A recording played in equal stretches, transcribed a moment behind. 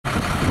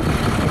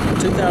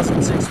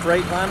2006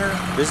 Freightliner,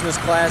 business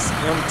class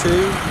M2,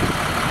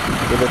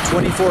 with a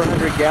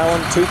 2,400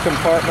 gallon,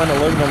 2-compartment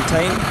aluminum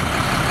tank,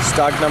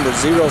 stock number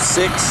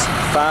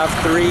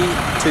 065320.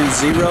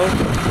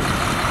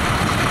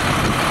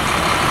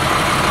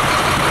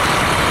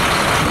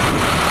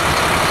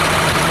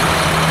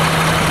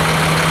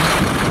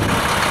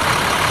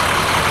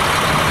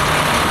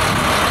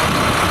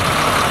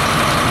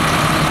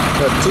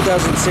 The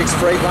 2006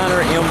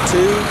 Freightliner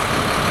M2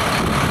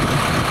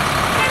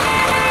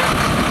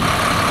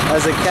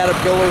 has a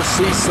Caterpillar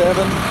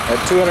C7 at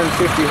 250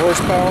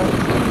 horsepower,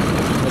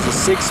 has a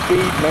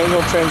 6-speed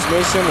manual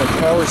transmission with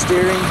power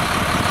steering,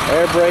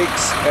 air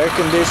brakes, air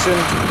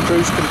conditioned,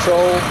 cruise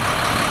control,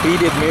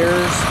 heated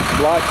mirrors,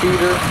 block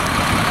heater,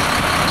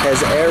 has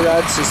air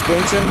ride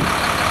suspension,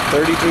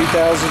 33,000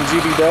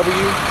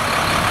 GVW,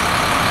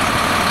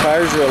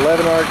 tires are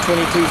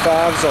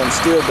 11R22.5s on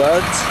steel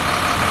buds.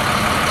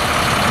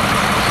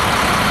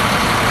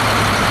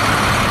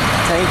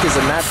 Tank is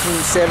a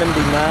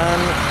 1979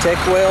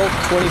 Tech-Weld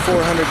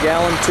 2,400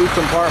 gallon,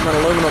 2-compartment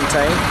aluminum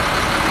tank.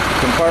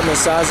 Compartment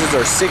sizes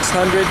are 600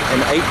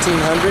 and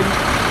 1,800.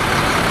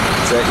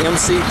 It's a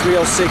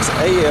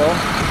MC306AL.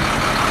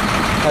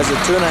 Has a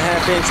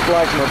 2.5-inch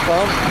Blackmer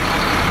pump.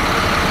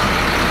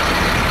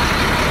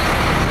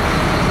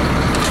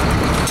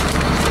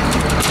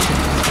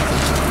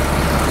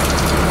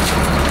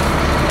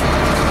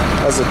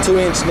 Has a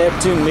 2-inch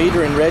Neptune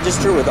meter and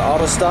register with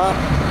auto stop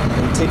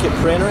and ticket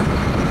printer.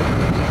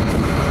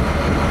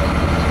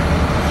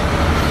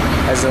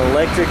 Has an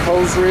electric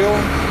hose reel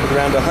with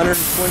around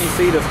 120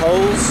 feet of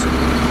hose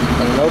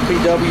and an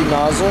OPW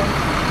nozzle.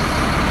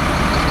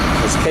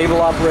 Has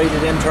cable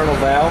operated internal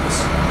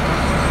valves.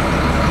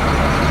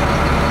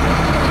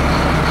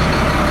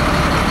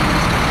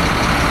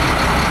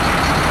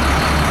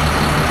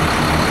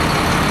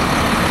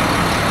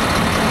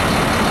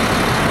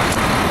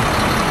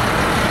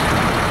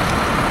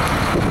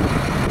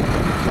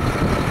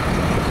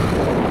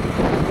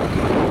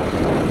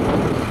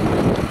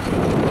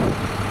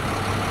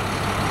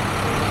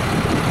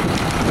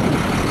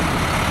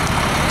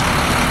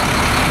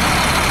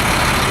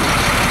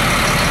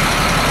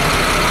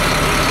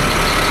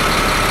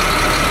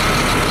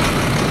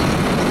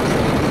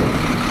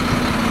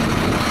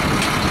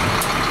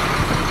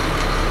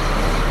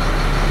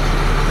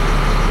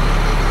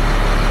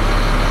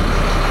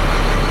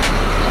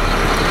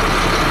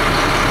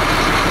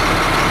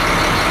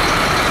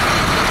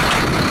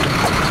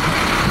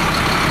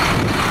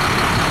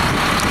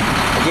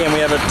 Again, we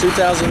have a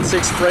 2006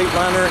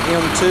 Freightliner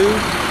M2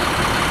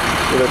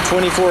 with a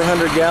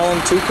 2,400 gallon,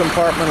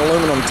 2-compartment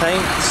aluminum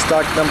tank,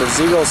 stock number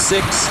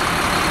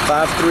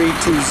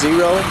 065320.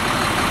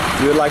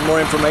 If you would like more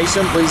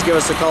information, please give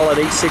us a call at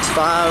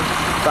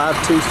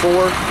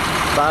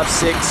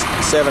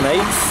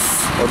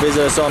 865-524-5678 or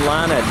visit us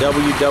online at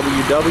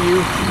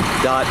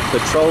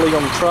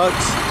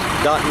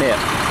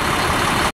www.petroleumtrucks.net.